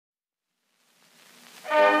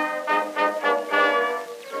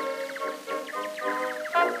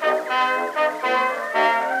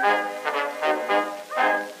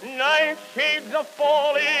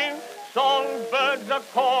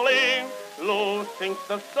sinks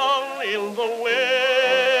the sun in the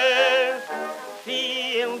west.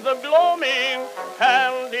 See in the gloaming,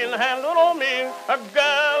 hand in hand roaming, a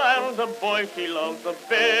girl and a boy she loves the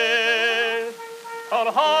best.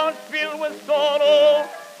 Her heart filled with sorrow,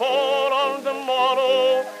 for on the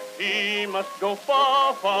morrow he must go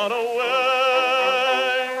far, far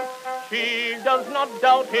away. She does not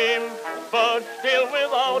doubt him, but still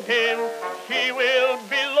without him she will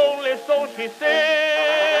be lonely, so she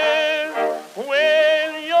says,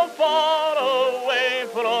 when you're far away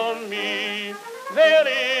from me, there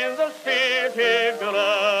is a city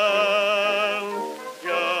ground.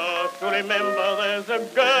 Just remember there's a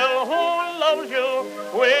girl who loves you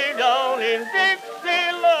way down in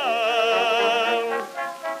Dixieland.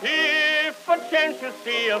 If a chance you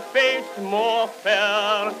see a face more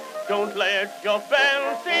fair, don't let your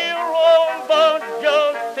fancy roam, but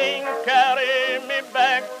just think, carry me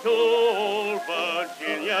back to old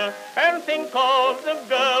Virginia and think of the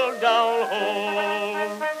girl down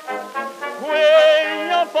home. When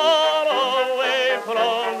you're far away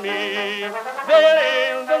from me, there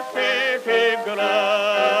is the city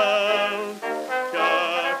ground.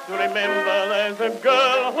 Just remember there's a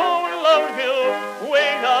girl who loves you way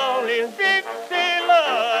down in Dixieland.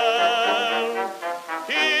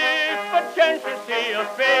 If a chance you see a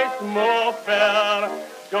face more fair,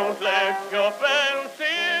 don't let your face